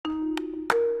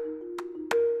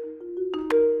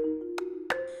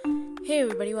Hey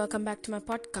everybody, welcome back to my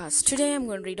podcast. Today I'm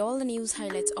going to read all the news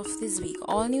highlights of this week.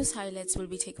 All news highlights will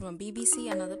be taken from BBC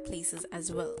and other places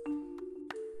as well.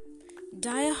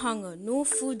 Dire hunger, no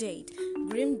food aid.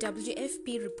 Grim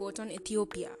WFP report on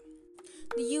Ethiopia.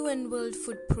 The UN World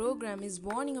Food Programme is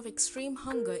warning of extreme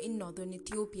hunger in northern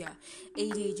Ethiopia.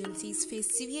 Aid agencies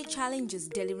face severe challenges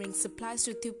delivering supplies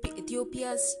to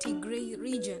Ethiopia's Tigray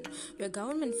region, where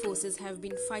government forces have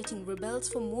been fighting rebels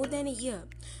for more than a year.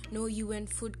 No UN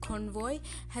food convoy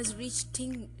has reached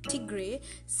Tigray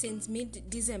since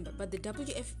mid-December, but the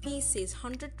WFP says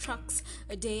 100 trucks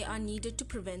a day are needed to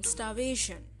prevent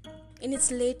starvation. In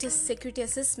its latest security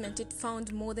assessment, it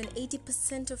found more than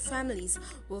 80% of families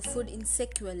were food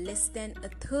insecure. Less than a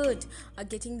third are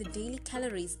getting the daily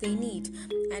calories they need.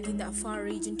 And in the Afar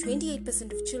region,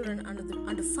 28% of children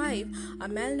under 5 are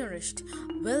malnourished,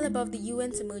 well above the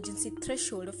UN's emergency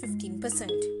threshold of 15%.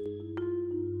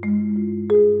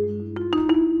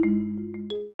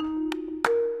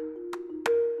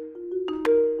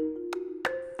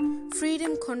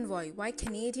 Freedom Convoy: why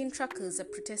Canadian truckers are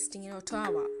protesting in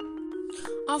Ottawa.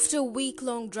 After a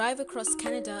week-long drive across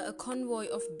Canada, a convoy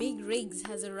of big rigs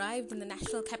has arrived in the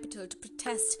national capital to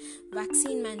protest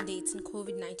vaccine mandates and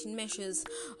COVID-19 measures.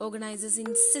 Organizers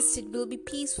insist it will be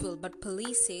peaceful, but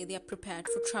police say they are prepared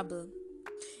for trouble.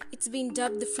 It's been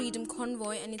dubbed the Freedom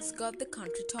Convoy and it's got the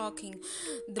country talking.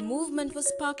 The movement was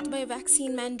sparked by a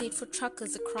vaccine mandate for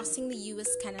truckers crossing the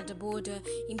US-Canada border,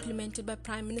 implemented by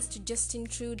Prime Minister Justin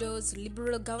Trudeau's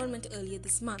Liberal government earlier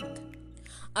this month.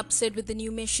 Upset with the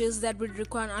new measures that would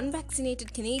require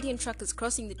unvaccinated Canadian truckers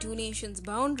crossing the two nations'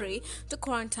 boundary to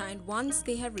quarantine once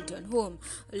they have returned home,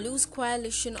 a loose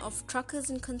coalition of truckers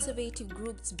and conservative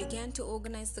groups began to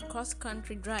organize the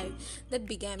cross-country drive that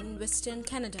began in Western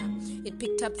Canada. It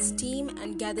picked up steam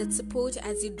and gathered support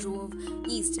as it drove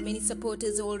east. Many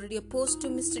supporters already opposed to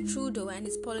Mr. Trudeau and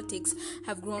his politics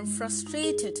have grown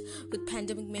frustrated with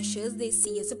pandemic measures they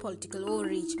see as a political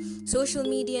overreach. Social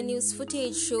media news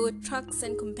footage showed trucks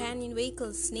and companion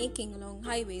vehicles snaking along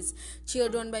highways,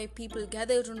 cheered on by people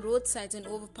gathered on roadsides and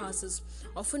overpasses,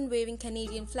 often waving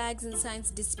Canadian flags and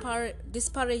signs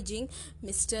disparaging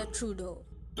Mr. Trudeau.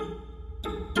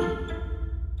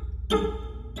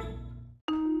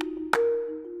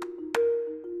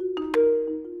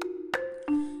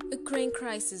 Ukraine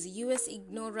crisis: US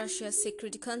ignore Russia's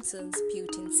security concerns,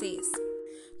 Putin says.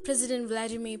 President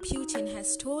Vladimir Putin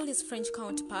has told his French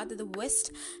counterpart that the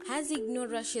West has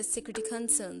ignored Russia's security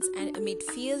concerns and amid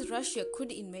fears Russia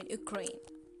could invade Ukraine.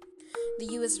 The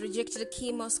US rejected a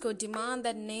key Moscow demand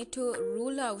that NATO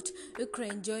rule out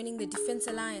Ukraine joining the defense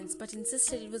alliance, but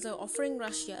insisted it was offering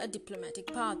Russia a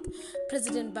diplomatic path.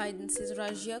 President Biden says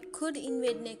Russia could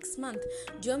invade next month.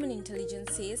 German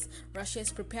intelligence says Russia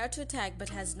is prepared to attack but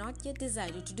has not yet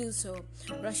decided to do so.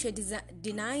 Russia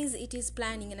denies it is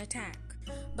planning an attack.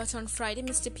 But on Friday,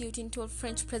 Mr. Putin told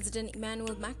French President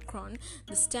Emmanuel Macron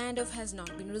the standoff has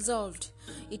not been resolved.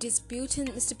 It is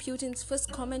Mr. Putin's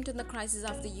first comment on the crisis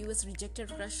after the US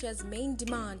rejected Russia's main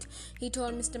demand. He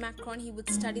told Mr. Macron he would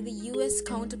study the US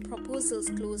counter proposals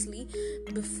closely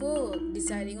before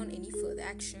deciding on any further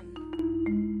action.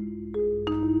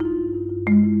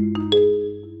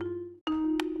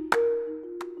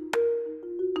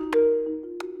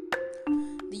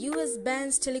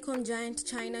 Bans telecom giant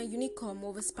China Unicom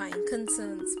over spying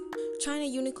concerns. China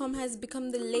Unicom has become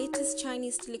the latest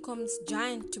Chinese telecoms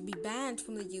giant to be banned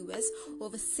from the US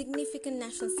over significant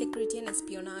national security and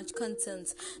espionage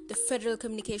concerns. The Federal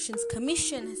Communications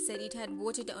Commission has said it had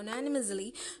voted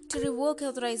unanimously to revoke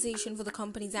authorization for the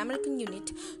company's American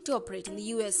unit to operate in the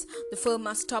US. The firm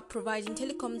must stop providing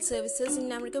telecom services in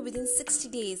America within 60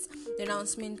 days. The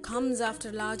announcement comes after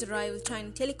a large rival China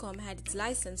Telecom had its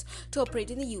license to operate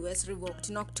in the US revoked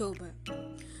in October.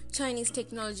 Chinese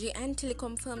technology and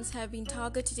telecom firms have been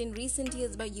targeted in recent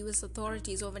years by US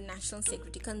authorities over national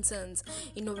security concerns.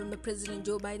 In November, President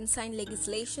Joe Biden signed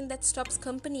legislation that stops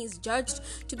companies judged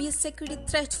to be a security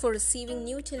threat for receiving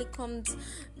new telecoms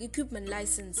equipment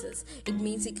licenses. It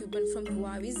means equipment from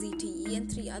Huawei, ZTE,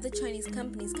 and 3 other Chinese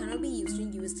companies cannot be used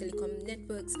in US telecom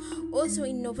networks. Also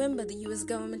in November, the US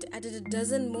government added a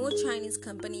dozen more Chinese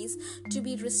companies to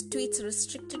its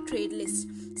restricted trade list,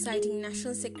 citing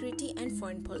national security and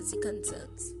foreign policy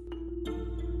concerns.